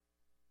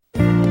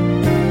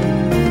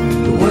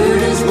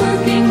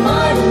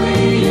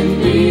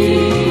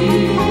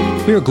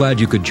We are glad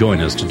you could join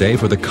us today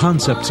for the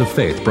Concepts of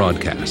Faith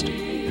broadcast.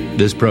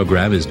 This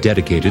program is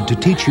dedicated to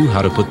teach you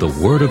how to put the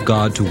Word of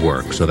God to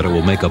work so that it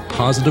will make a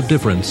positive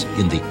difference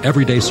in the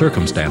everyday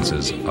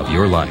circumstances of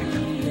your life.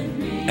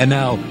 And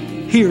now,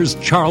 here's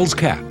Charles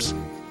Capps.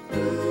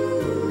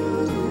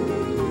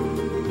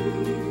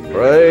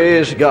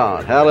 Praise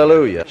God.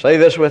 Hallelujah. Say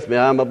this with me.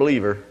 I'm a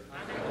believer.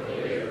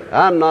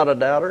 I'm not a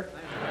doubter.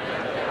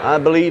 I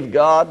believe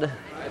God.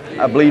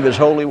 I believe His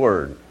holy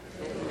Word.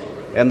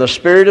 And the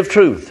Spirit of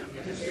truth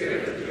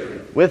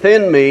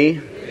within me,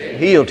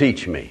 He'll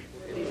teach me.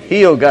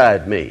 He'll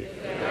guide me.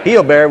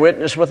 He'll bear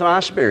witness with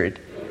my spirit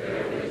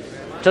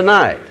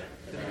tonight,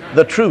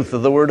 the truth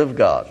of the Word of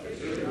God.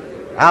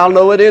 I'll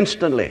know it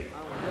instantly.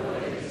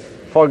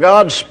 For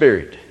God's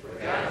Spirit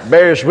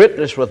bears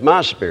witness with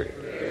my spirit.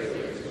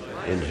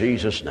 In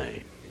Jesus'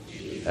 name.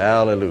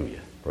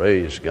 Hallelujah.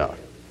 Praise God.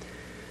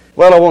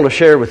 Well, I want to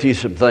share with you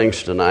some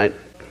things tonight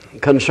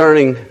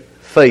concerning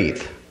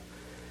faith.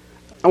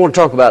 I want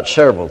to talk about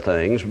several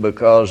things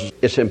because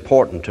it's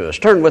important to us.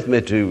 Turn with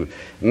me to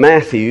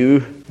Matthew,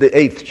 the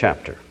 8th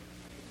chapter.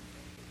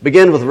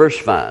 Begin with verse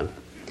 5.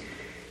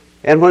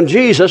 And when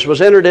Jesus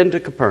was entered into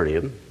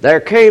Capernaum,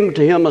 there came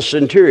to him a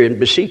centurion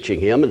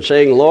beseeching him and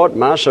saying, Lord,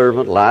 my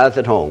servant lieth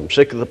at home,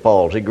 sick of the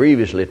palsy,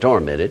 grievously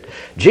tormented.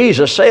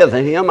 Jesus saith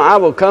unto him, I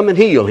will come and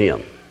heal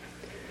him.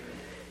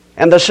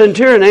 And the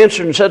centurion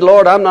answered and said,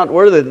 Lord, I'm not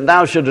worthy that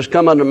thou shouldest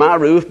come under my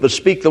roof, but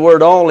speak the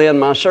word only, and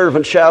my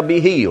servant shall be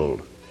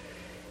healed.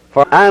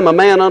 For I am a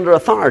man under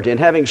authority, and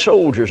having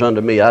soldiers under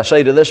me. I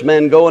say to this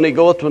man, go, and he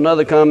goeth, to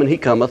another, come, and he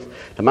cometh.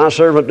 To my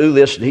servant, do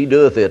this, and he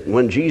doeth it. And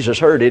when Jesus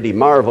heard it, he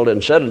marveled,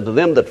 and said unto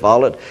them that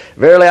followed,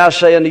 Verily I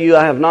say unto you,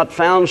 I have not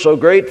found so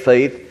great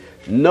faith,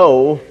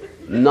 no,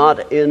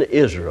 not in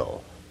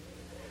Israel.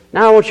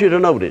 Now I want you to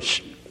notice,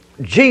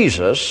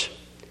 Jesus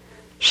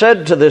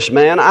said to this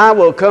man, I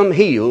will come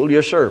heal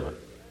your servant.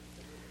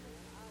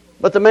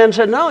 But the man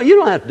said, no, you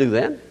don't have to do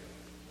that.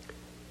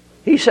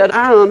 He said,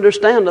 I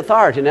understand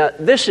authority. Now,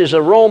 this is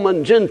a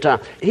Roman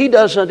Gentile. He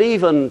doesn't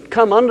even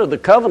come under the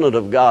covenant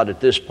of God at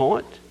this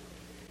point.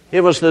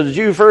 It was the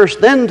Jew first,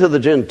 then to the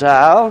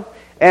Gentile.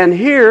 And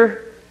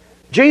here,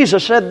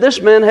 Jesus said this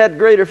man had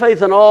greater faith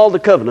than all the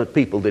covenant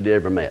people that he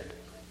ever met.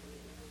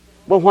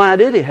 Well, why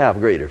did he have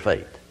greater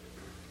faith?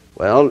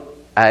 Well,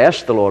 I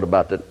asked the Lord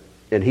about that,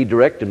 and He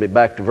directed me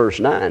back to verse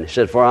 9. He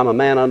said, for I'm a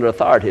man under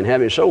authority, and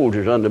having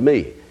soldiers under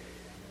me.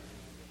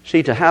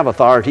 See, to have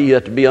authority, you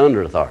have to be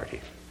under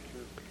authority.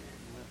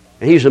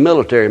 He's a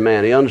military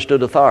man. He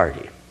understood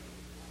authority.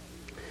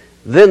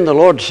 Then the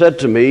Lord said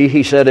to me,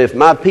 He said, if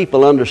my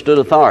people understood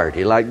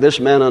authority, like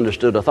this man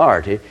understood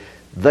authority,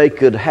 they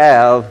could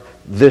have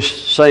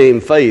this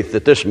same faith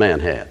that this man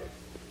had.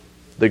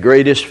 The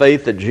greatest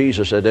faith that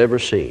Jesus had ever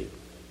seen.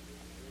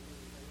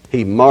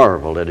 He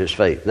marveled at his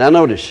faith. Now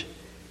notice,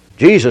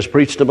 Jesus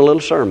preached him a little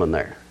sermon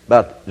there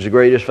about the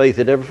greatest faith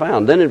he'd ever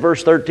found. Then in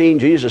verse 13,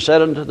 Jesus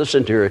said unto the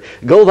centurion,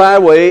 go thy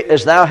way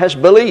as thou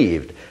hast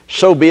believed,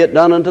 so be it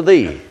done unto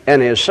thee.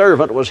 And his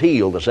servant was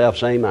healed the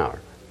selfsame hour.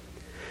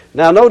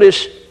 Now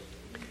notice,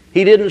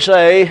 he didn't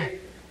say,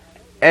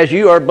 as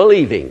you are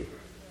believing.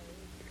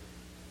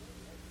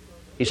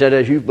 He said,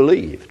 as you've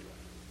believed,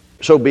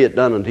 so be it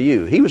done unto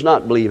you. He was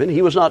not believing.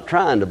 He was not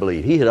trying to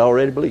believe. He had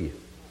already believed.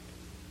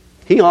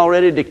 He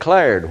already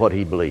declared what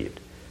he believed.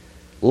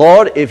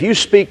 Lord, if you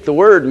speak the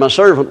word, my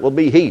servant will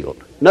be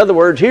healed. In other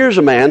words, here's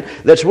a man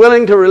that's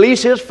willing to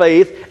release his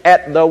faith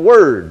at the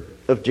word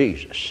of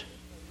Jesus.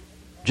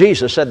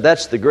 Jesus said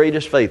that's the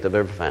greatest faith I've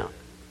ever found.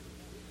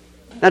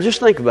 Now just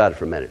think about it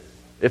for a minute.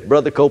 If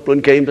Brother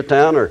Copeland came to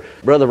town, or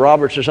Brother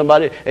Roberts or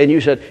somebody, and you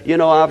said, you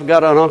know, I've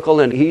got an uncle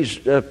and he's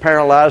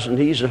paralyzed and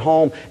he's at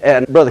home,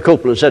 and Brother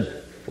Copeland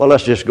said, well,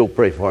 let's just go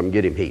pray for him and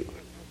get him healed.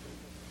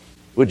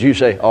 Would you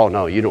say, oh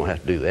no, you don't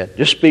have to do that.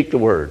 Just speak the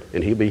word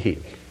and he'll be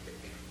healed.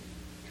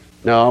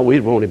 No, we'd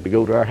want him to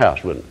go to our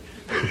house, wouldn't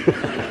we?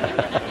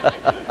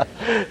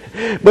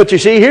 But you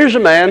see, here's a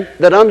man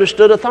that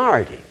understood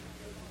authority.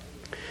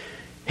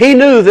 He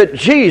knew that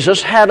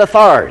Jesus had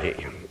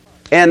authority.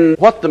 And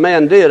what the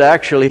man did,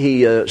 actually,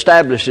 he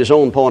established his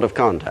own point of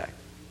contact.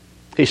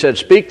 He said,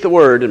 speak the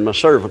word and my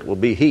servant will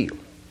be healed.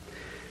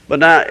 But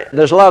now,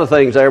 there's a lot of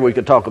things there we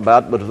could talk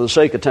about, but for the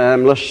sake of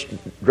time, let's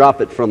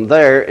drop it from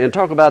there and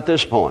talk about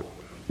this point.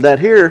 That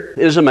here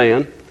is a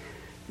man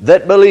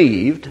that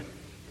believed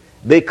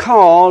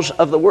because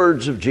of the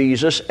words of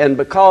Jesus and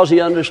because he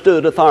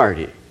understood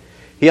authority.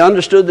 He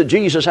understood that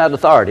Jesus had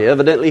authority.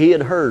 Evidently, he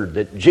had heard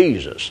that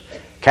Jesus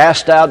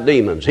cast out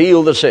demons,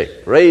 healed the sick,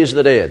 raised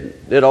the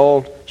dead, did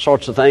all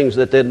sorts of things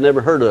that they'd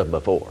never heard of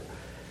before.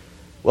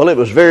 Well, it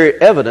was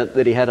very evident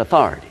that he had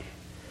authority.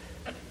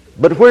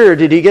 But where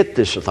did he get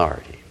this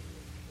authority?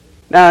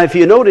 Now, if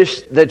you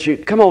notice that you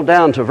come on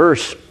down to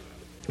verse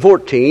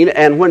 14,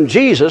 and when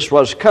Jesus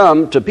was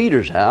come to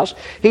Peter's house,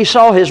 he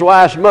saw his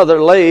wife's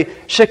mother lay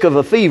sick of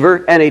a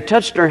fever, and he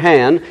touched her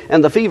hand,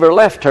 and the fever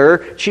left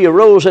her. She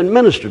arose and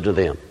ministered to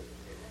them.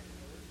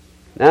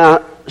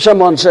 Now,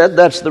 someone said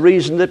that's the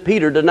reason that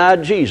Peter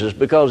denied Jesus,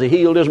 because he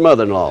healed his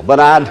mother-in-law. But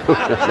I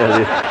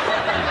don't.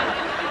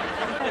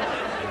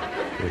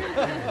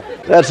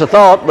 That's a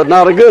thought, but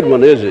not a good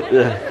one, is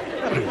it?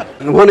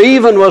 When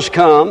even was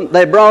come,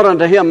 they brought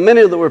unto him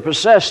many that were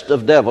possessed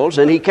of devils,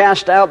 and he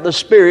cast out the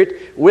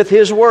spirit with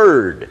his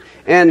word,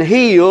 and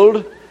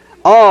healed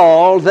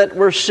all that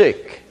were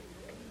sick.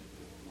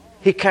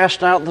 He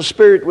cast out the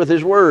spirit with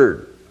his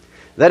word,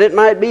 that it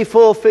might be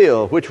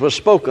fulfilled, which was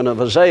spoken of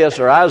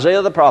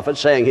Isaiah the prophet,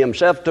 saying,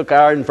 himself took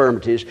our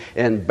infirmities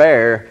and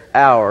bare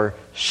our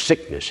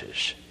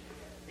sicknesses.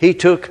 He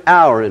took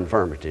our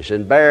infirmities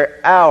and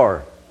bare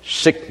our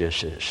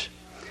sicknesses.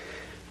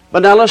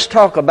 But now let's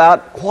talk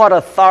about what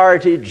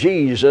authority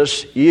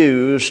Jesus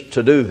used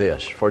to do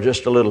this for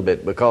just a little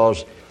bit,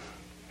 because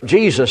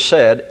Jesus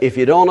said, if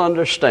you don't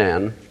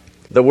understand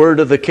the word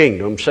of the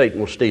kingdom, Satan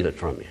will steal it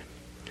from you.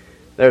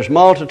 There's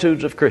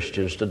multitudes of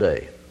Christians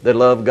today that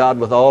love God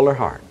with all their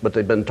heart, but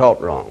they've been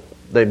taught wrong.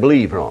 They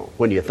believe wrong.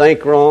 When you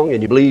think wrong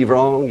and you believe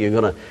wrong, you're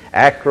going to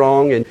act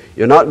wrong, and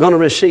you're not going to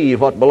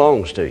receive what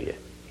belongs to you.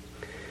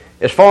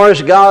 As far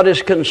as God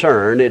is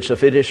concerned, it's a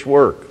finished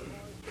work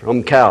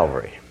from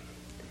Calvary.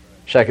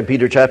 2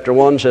 Peter chapter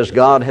 1 says,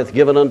 God hath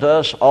given unto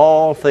us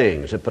all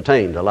things that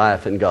pertain to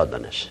life and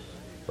godliness.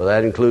 Well,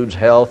 that includes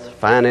health,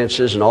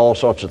 finances, and all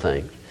sorts of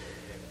things.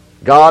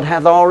 God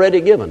hath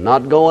already given,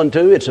 not going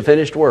to. It's a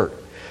finished work.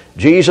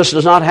 Jesus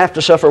does not have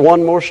to suffer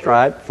one more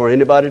stripe for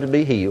anybody to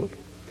be healed.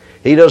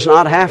 He does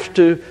not have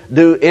to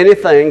do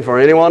anything for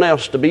anyone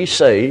else to be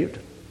saved.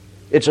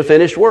 It's a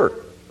finished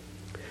work.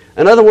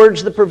 In other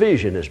words, the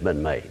provision has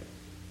been made.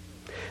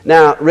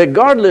 Now,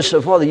 regardless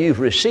of whether you've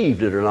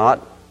received it or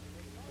not,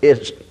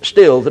 it's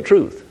still the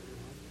truth.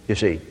 You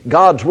see,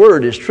 God's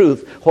Word is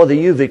truth whether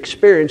you've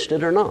experienced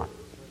it or not.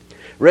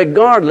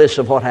 Regardless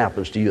of what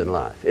happens to you in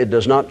life, it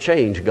does not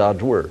change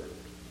God's Word.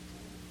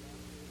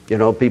 You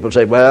know, people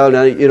say, well,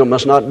 now,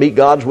 must not be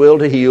God's will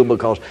to heal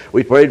because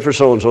we prayed for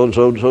so-and-so and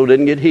so-and-so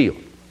didn't get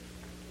healed.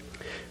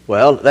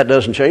 Well, that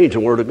doesn't change the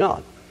Word of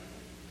God.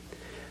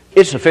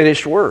 It's a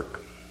finished work.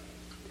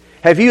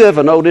 Have you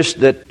ever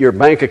noticed that your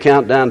bank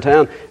account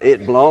downtown,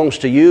 it belongs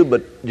to you,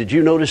 but did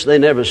you notice they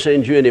never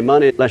send you any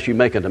money unless you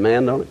make a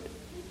demand on it?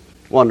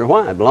 Wonder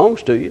why? It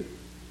belongs to you.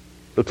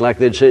 Looks like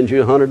they'd send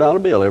you a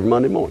 $100 bill every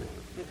Monday morning.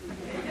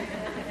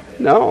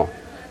 No.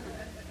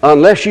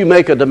 Unless you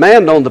make a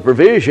demand on the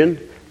provision,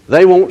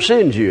 they won't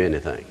send you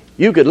anything.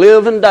 You could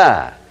live and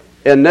die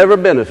and never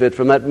benefit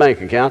from that bank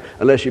account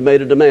unless you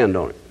made a demand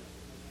on it.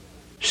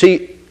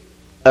 See,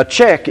 a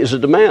check is a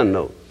demand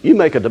note. You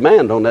make a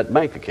demand on that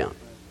bank account.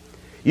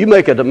 You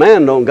make a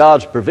demand on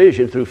God's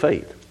provision through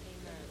faith.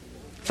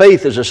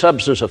 Faith is a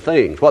substance of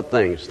things. What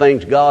things?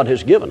 Things God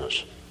has given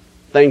us.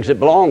 Things that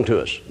belong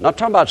to us. Not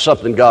talking about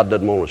something God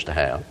doesn't want us to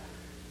have.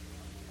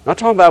 Not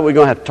talking about we're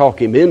going to have to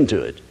talk Him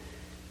into it.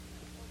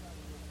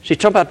 See,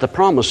 talk about the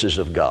promises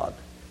of God.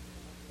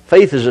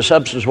 Faith is a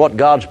substance of what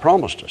God's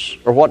promised us,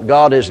 or what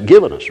God has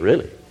given us,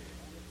 really.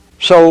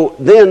 So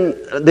then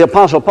the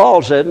Apostle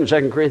Paul said in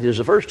 2 Corinthians,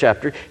 the first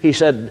chapter, he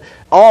said,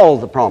 all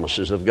the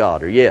promises of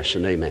God are yes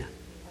and amen.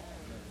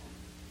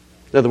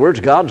 In other words,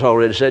 God's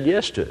already said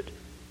yes to it.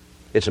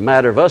 It's a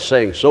matter of us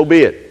saying, so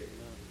be it,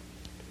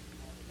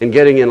 and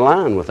getting in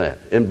line with that,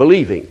 and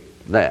believing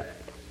that.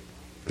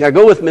 Now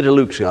go with me to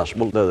Luke's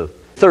Gospel, the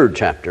 3rd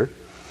chapter.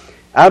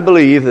 I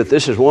believe that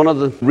this is one of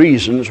the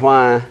reasons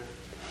why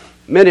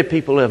many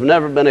people have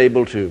never been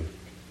able to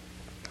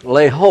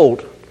lay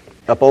hold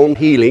upon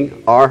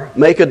healing, or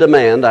make a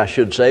demand, I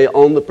should say,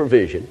 on the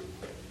provision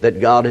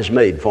that God has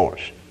made for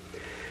us.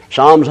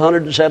 Psalms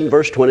 107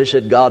 verse 20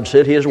 said, God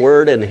sent His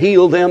word and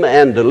healed them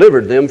and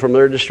delivered them from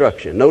their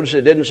destruction. Notice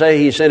it didn't say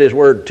He sent His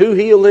word to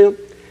heal them.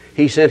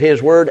 He sent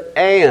His word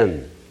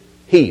and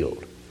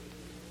healed.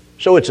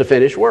 So it's a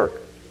finished work.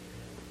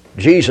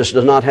 Jesus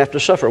does not have to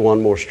suffer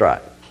one more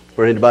stripe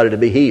for anybody to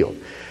be healed.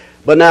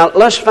 But now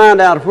let's find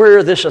out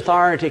where this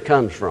authority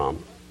comes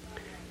from,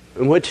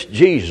 in which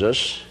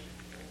Jesus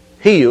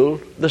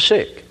healed the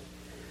sick.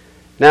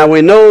 Now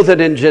we know that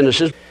in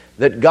Genesis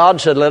that God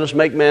said, let us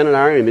make man in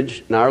our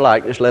image, in our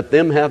likeness, let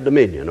them have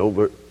dominion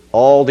over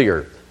all the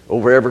earth,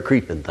 over every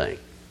creeping thing.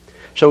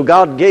 So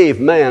God gave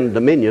man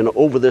dominion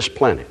over this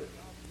planet,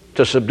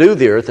 to subdue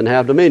the earth and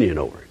have dominion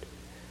over it.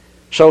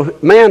 So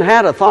man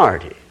had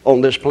authority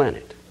on this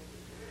planet.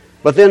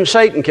 But then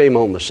Satan came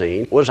on the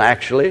scene, was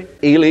actually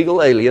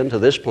illegal alien to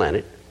this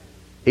planet.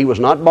 He was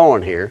not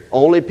born here.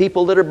 Only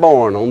people that are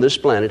born on this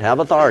planet have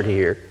authority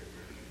here.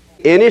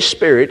 Any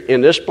spirit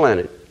in this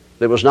planet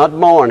that was not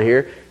born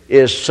here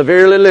is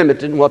severely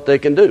limited in what they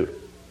can do.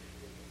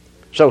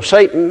 So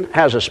Satan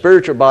has a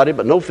spiritual body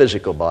but no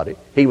physical body.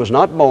 He was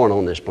not born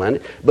on this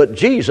planet, but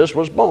Jesus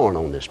was born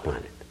on this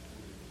planet.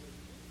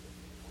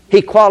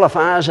 He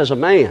qualifies as a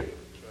man.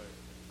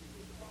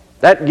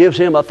 That gives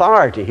him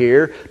authority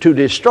here to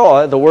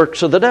destroy the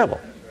works of the devil.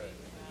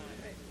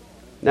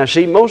 Now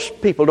see,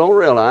 most people don't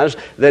realize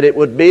that it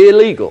would be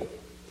illegal,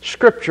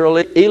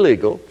 scripturally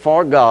illegal,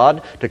 for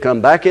God to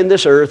come back in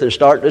this earth and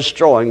start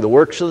destroying the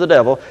works of the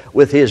devil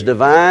with His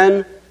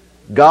divine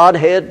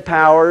Godhead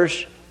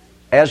powers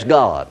as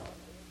God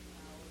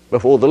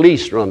before the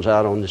lease runs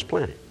out on this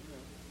planet,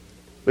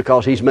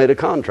 because He's made a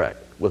contract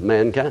with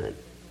mankind.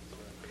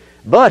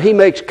 But he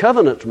makes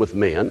covenants with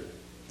men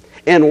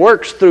and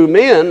works through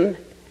men,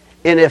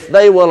 and if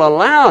they will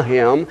allow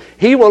him,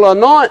 he will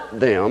anoint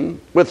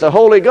them with the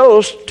Holy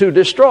Ghost to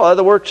destroy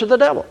the works of the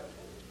devil.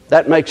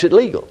 That makes it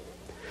legal.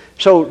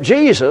 So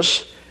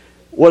Jesus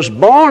was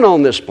born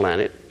on this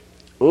planet,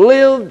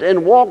 lived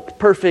and walked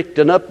perfect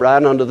and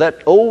upright under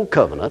that old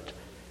covenant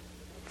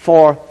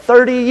for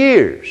 30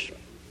 years.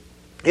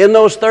 In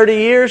those 30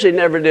 years, he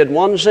never did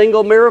one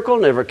single miracle,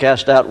 never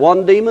cast out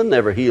one demon,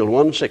 never healed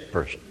one sick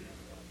person.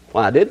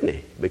 Why didn't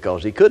he?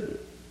 Because he couldn't.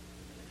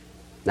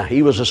 Now,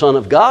 he was the Son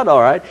of God,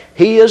 all right.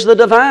 He is the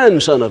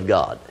divine Son of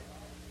God.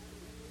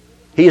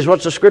 He is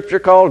what the Scripture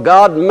called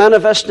God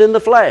manifest in the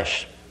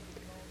flesh.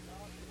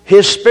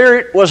 His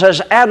spirit was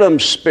as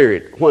Adam's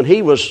spirit when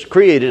he was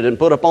created and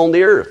put upon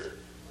the earth.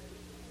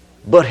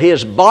 But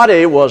his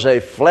body was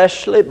a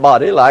fleshly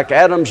body like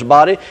Adam's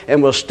body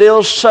and was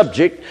still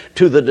subject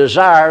to the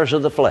desires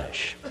of the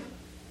flesh.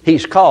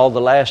 He's called the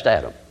last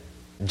Adam.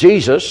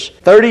 Jesus,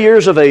 30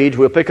 years of age,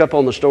 we'll pick up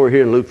on the story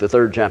here in Luke, the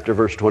 3rd chapter,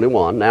 verse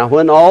 21. Now,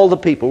 when all the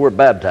people were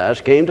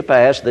baptized, came to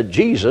pass that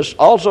Jesus,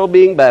 also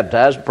being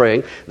baptized,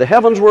 praying, the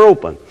heavens were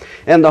open,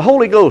 and the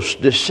Holy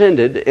Ghost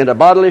descended in a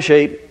bodily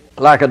shape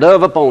like a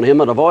dove upon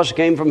him, and a voice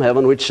came from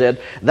heaven which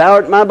said, Thou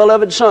art my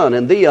beloved Son,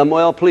 and thee I'm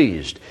well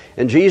pleased.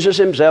 And Jesus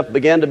himself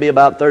began to be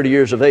about 30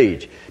 years of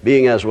age,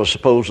 being as was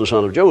supposed the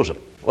son of Joseph.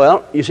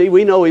 Well, you see,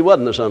 we know he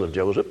wasn't the son of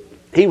Joseph.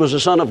 He was the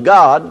Son of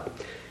God.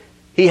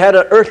 He had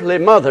an earthly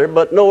mother,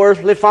 but no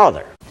earthly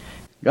father.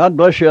 God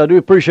bless you. I do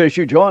appreciate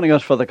you joining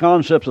us for the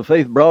Concepts of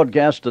Faith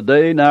broadcast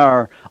today. Now,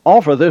 our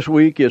offer this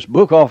week is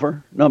book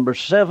offer number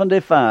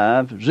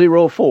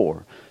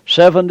 7504.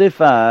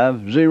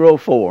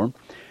 7504.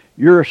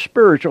 Your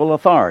Spiritual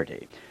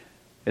Authority.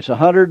 It's a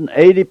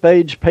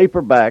 180-page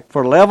paperback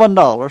for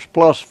 $11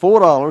 plus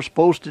 $4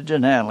 postage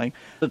and handling,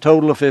 a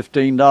total of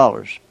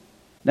 $15.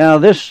 Now,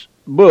 this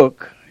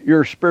book,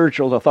 Your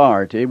Spiritual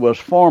Authority, was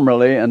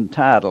formerly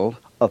entitled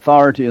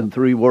Authority in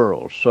Three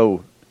Worlds.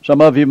 So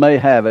some of you may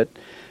have it.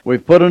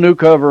 We've put a new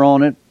cover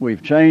on it.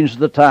 We've changed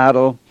the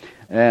title,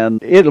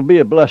 and it'll be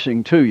a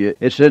blessing to you.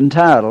 It's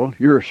entitled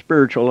Your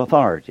Spiritual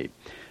Authority.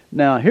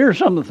 Now, here's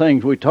some of the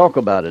things we talk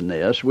about in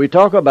this. We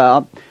talk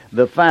about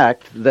the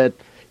fact that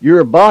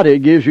your body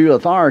gives you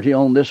authority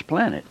on this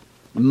planet.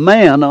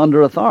 Man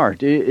under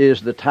authority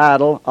is the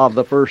title of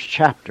the first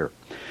chapter.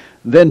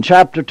 Then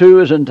chapter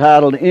 2 is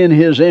entitled In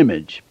His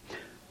Image.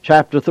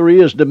 Chapter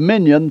 3 is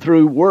Dominion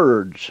Through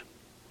Words.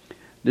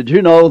 Did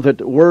you know that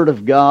the Word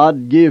of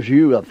God gives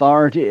you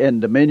authority and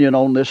dominion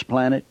on this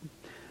planet?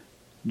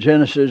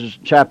 Genesis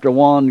chapter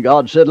 1,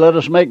 God said, Let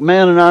us make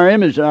man in our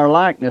image and our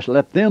likeness,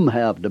 let them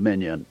have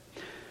dominion.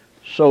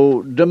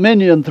 So,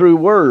 dominion through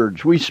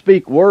words. We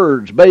speak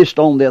words based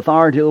on the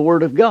authority of the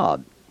Word of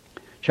God.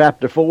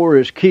 Chapter 4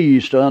 is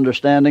keys to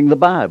understanding the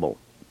Bible.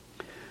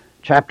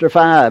 Chapter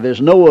 5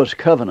 is Noah's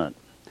covenant.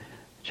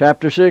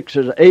 Chapter 6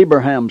 is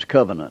Abraham's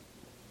covenant.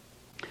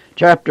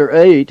 Chapter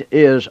 8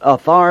 is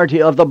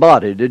authority of the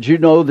body. Did you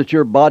know that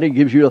your body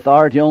gives you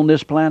authority on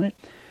this planet?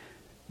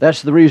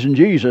 That's the reason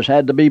Jesus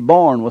had to be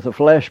born with a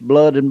flesh,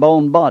 blood, and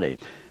bone body,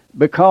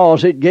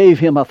 because it gave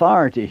him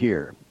authority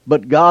here.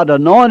 But God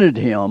anointed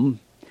him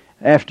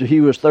after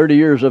he was 30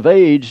 years of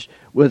age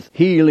with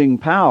healing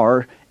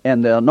power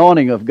and the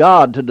anointing of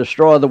God to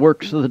destroy the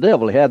works of the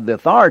devil. He had the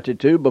authority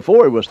to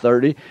before he was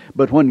 30,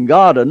 but when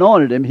God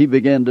anointed him, he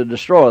began to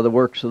destroy the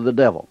works of the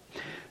devil.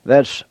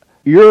 That's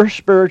Your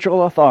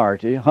Spiritual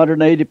Authority,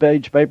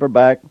 180-page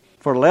paperback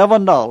for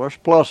 $11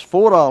 plus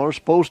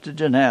 $4 postage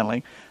and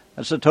handling.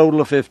 That's a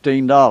total of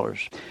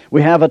 $15.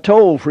 We have a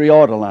toll-free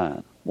order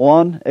line.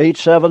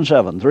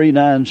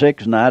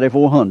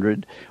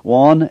 1-877-396-9400.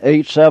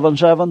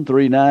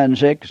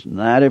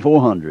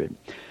 1-877-396-9400.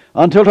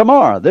 Until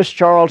tomorrow, this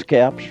Charles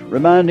Capps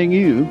reminding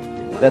you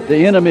that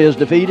the enemy is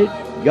defeated,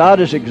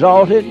 God is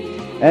exalted,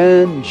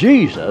 and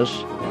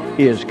Jesus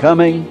is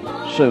coming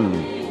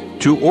soon.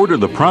 To order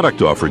the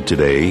product offered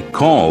today,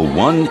 call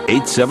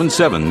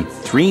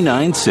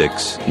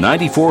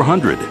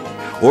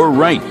 1-877-396-9400 or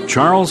write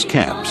Charles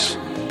Capps,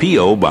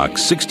 P.O.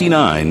 Box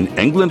 69,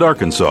 England,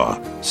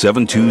 Arkansas,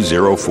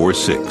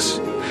 72046.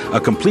 A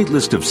complete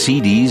list of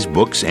CDs,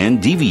 books,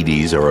 and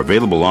DVDs are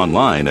available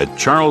online at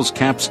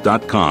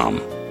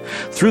charlescapps.com.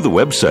 Through the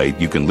website,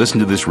 you can listen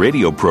to this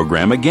radio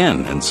program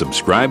again and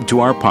subscribe to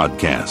our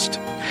podcast.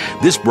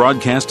 This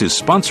broadcast is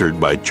sponsored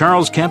by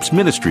Charles Capps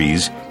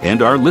Ministries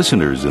and our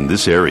listeners in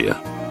this area.